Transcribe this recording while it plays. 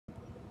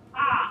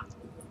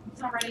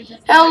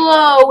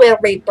Hello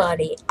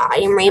everybody, I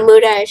am Rainbow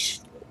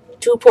Dash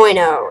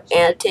 2.0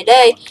 and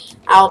today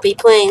I'll be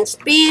playing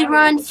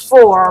speedrun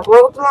for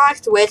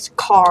Roblox with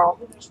Carl.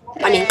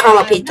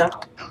 Carmopizza.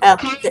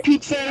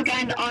 Pizza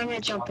and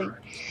armor jumping.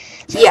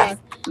 So, Yes.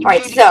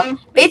 Alright, so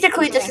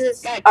basically this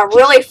is a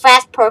really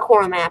fast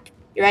parkour map.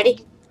 You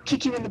ready?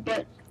 Kick you in the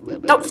butt.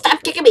 Don't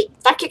stop kicking me!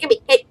 Stop kicking me!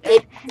 Hey,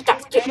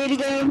 stop kicking Ready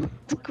to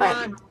go?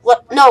 Come on.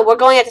 No, we're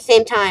going at the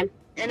same time.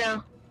 I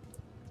know.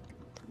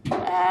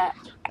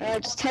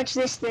 Just touch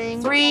this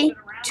thing. 3,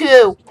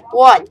 2,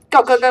 1,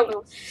 go, go, go,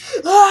 go.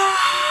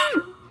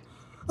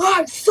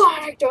 I'm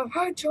Sonic the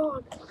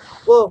Hedgehog.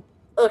 Whoa.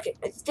 Okay,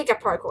 I think I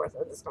parkour,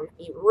 so this is gonna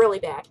be really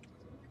bad.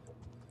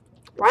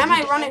 Why am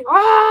I running?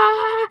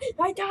 Ah!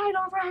 I died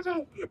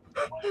already.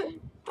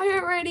 I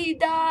already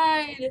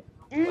died.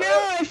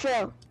 No, I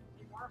fell.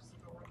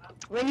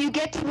 When you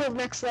get to the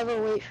next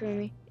level, wait for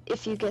me.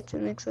 If you get to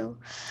the next level.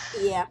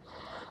 Yeah.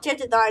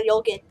 Chances are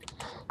you'll get.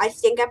 I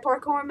think at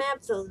parkour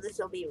map, so this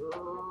will be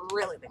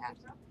really bad.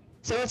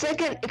 So it's like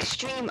an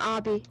extreme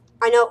obby.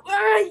 I know.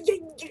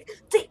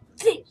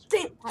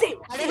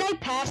 How did I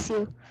pass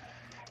you?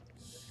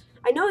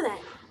 I know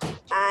that.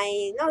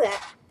 I know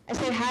that. I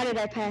said, how did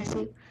I pass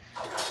you?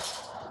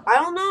 I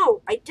don't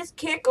know. I just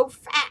can't go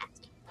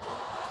fast.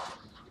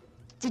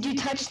 Did you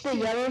touch the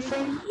yellow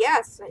thing?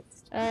 Yes.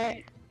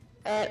 Alright.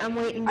 I'm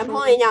waiting. I'm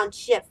holding down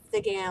shift,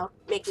 thinking it'll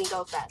make me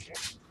go faster.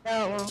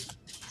 Oh, well.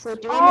 So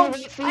do you want me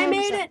to wait for you? I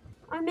made it.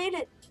 I made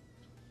it.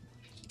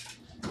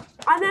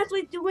 I'm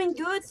actually doing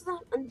good.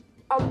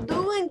 I'm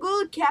doing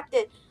good,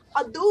 Captain.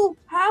 I do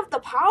have the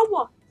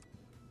power.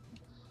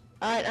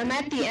 Alright, I'm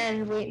at the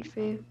end waiting for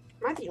you.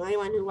 I'm not the only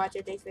one who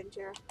watches Ace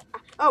Ventura.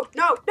 Oh,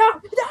 no,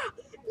 no, no,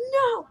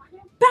 no.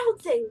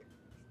 Bouncing.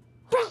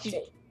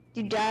 Bouncing.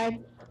 You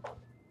died?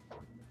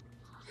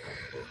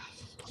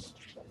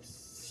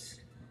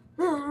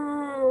 Do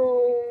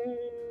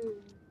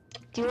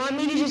you want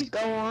me to just go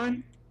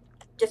on?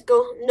 Just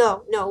go.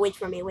 No, no, wait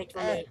for me. Wait for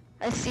me.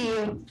 I see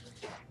you.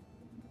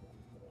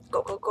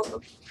 Go, go, go,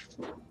 go.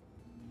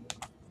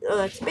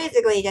 It's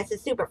basically just a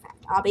super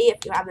fast obby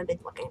if you haven't been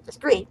looking at the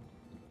screen.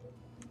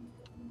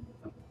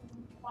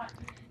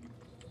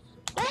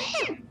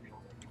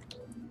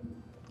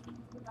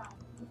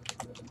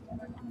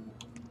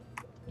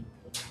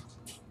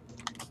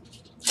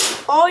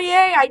 Oh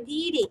yeah, I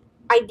did it.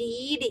 I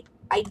did it.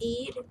 I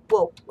did it.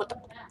 Whoa, what the?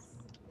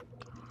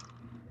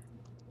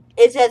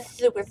 It says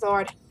super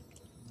sword.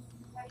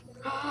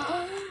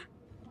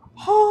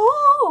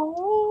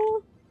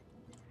 Oh.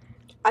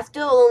 I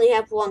still only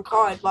have one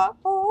card, but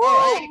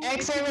I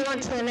accidentally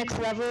went to the next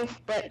level,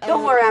 but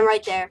don't worry, I'm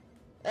right there.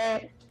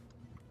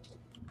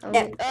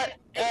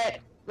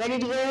 Ready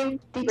to go?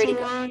 3, 2,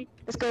 1,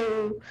 let's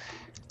go.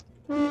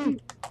 I'm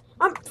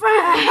What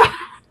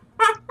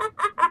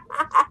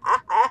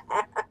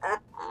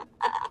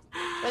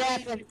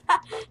happened?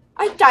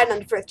 I died on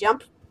the first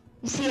jump.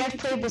 You see, I've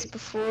played this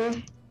before.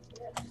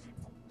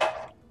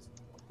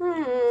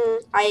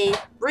 I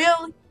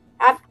really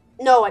have.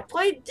 No, I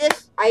played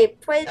this. I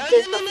played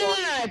this before.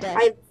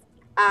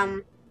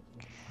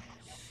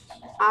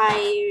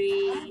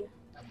 I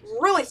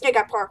really stink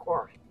at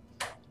parkour.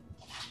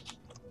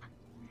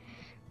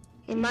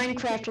 In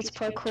Minecraft, it's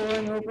parkour,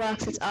 and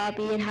Roblox, it's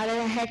obby. And how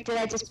the heck did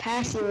I just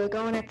pass you? We're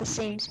going at the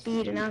same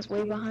speed, and I was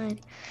way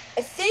behind.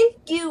 I think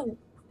you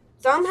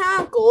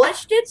somehow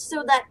glitched it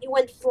so that you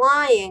went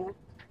flying.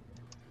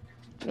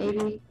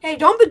 Maybe. Hey,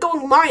 don't be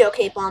going Mario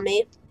Cape on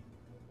me.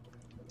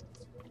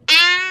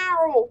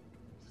 Ow!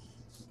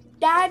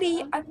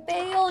 Daddy, I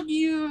failed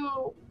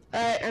you.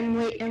 I'm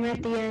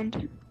at the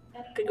end.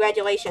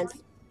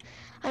 Congratulations.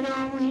 I know,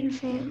 I'm waiting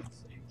for you.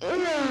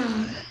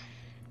 Ugh.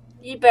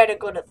 You better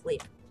go to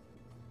sleep.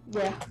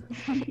 Yeah.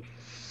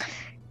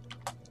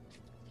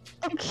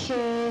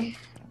 Okay.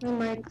 My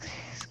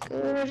mic's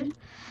good.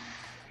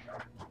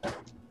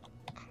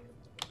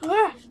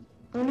 I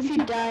wonder if you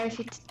die if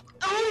you...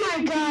 Oh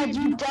my god,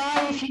 you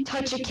die if you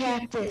touch a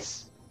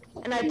cactus.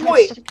 And I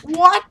touched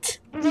what?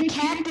 There's a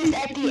cactus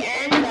at the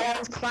end that I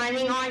was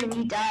climbing on, and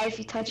you die if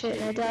you touch it,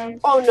 and I died.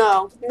 Oh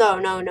no. No,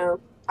 no, no.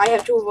 I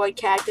have to avoid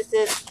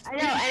cactuses. I know,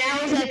 and I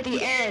was at the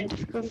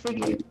end. Go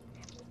figure.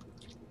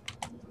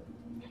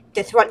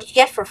 That's what you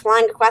get for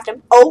flying across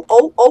them. Oh,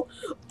 oh, oh.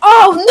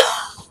 Oh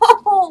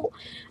no!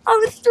 I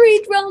was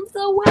 3 rounds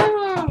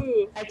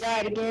away. I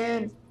died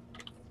again.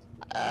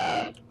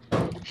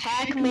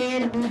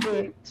 Hackman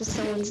Uber is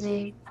someone's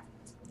name.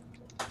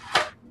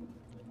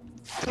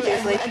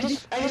 Seriously? I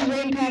just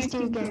ran past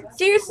you again.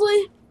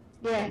 Seriously?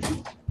 Yeah.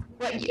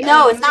 What,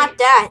 no, it's not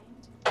that.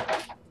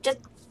 Just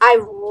I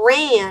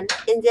ran,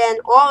 and then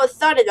all of a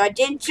sudden I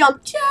didn't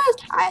jump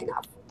just high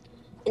enough,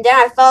 and then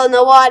I fell in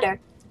the water.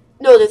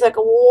 No, there's like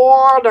a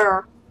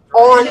water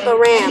on the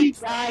ramp. You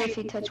die if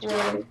you touch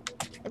water.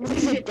 And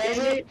this is a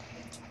desert.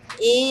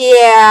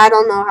 Yeah, I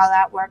don't know how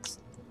that works.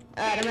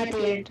 I'm at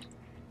the end.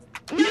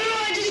 No,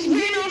 I just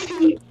ran off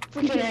the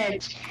freaking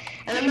edge.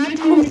 And I'm not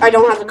doing this. I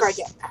don't have the card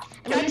yet.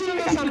 I'm not doing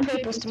this on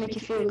purpose to make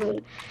you feel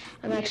good.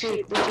 I'm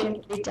actually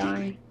legitimately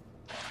dying.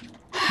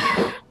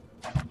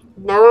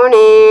 No,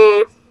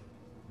 no.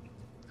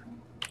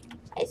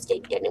 I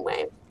stayed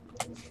anyway.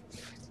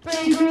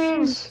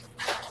 Bagels!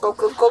 Go,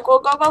 go, go, go,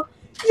 go, go.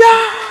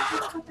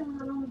 Yeah!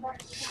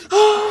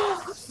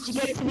 Did you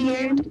get to the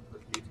end?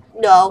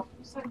 No.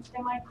 So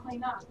they might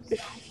clean up.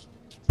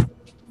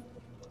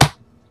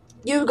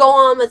 You go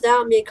on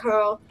without me,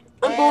 Carl.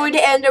 I'm going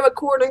to end the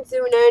recording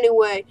soon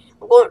anyway.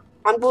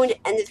 I'm going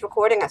to end this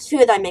recording as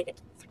soon as I make it.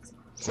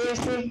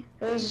 Seriously?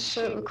 That was a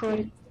short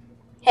recording.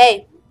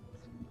 Hey,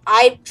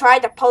 I tried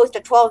to post a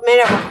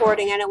 12-minute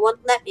recording and it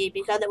wouldn't let me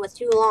because it was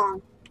too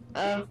long.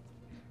 Oh.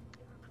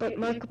 But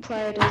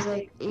Markiplier does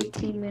like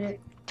 18-minute,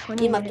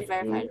 You must have 20-minute.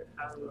 verified it.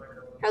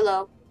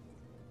 Hello.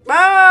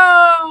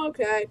 Oh,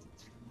 okay.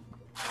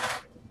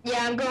 Yeah,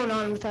 I'm going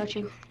on without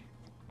you.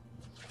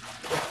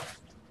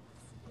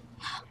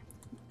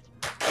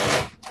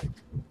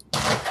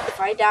 If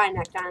I die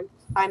next time,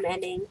 I'm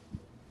ending.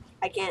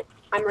 I can't.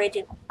 I'm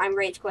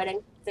rage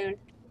quitting soon.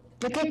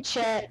 Look at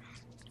chat.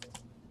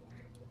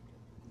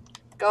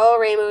 Go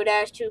Rainbow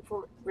Dash 2.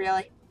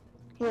 Really?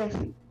 Yeah.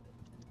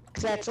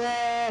 Cause that's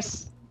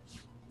us.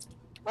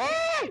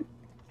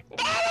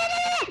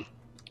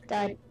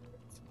 Died.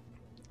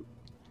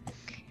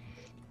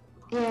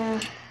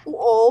 Yeah.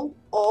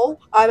 Oh,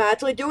 I'm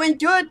actually doing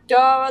good,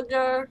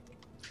 Dodger.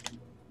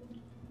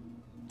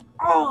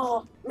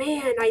 Oh,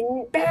 man, I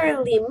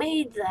barely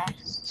made that.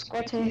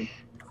 Squatty.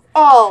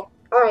 Oh,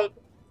 alright.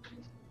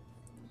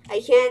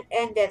 I can't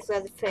end this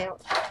as a fail.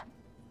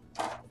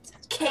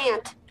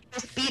 Can't.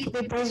 Just beat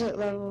the desert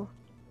level.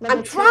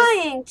 I'm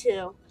trying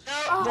to.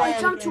 Oh, I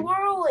Died jumped again. too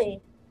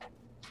early.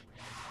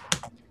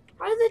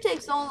 Why does it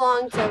take so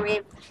long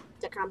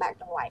to come back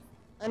to life?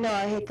 I know,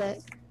 I hate that.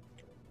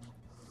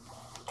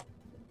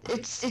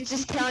 It's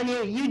just telling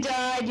you, you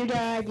died,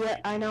 yeah,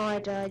 I know I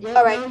died. Yep,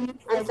 Alright, no, you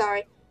I'm died.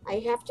 sorry. I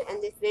have to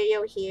end this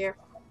video here.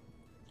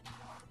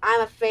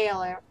 I'm a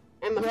failure.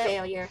 I'm a Yep.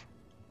 failure.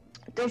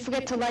 Don't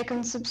forget to like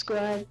and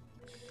subscribe.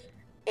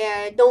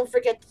 And don't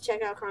forget to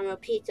check out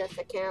carmopizza's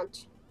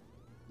account.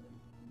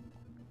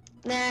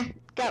 Nah,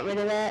 got rid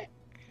of that.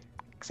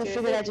 Cause I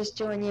figured I'd just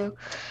join you.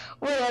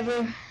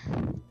 Whatever.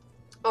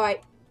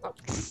 Alright.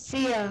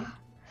 See ya.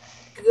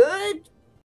 Good.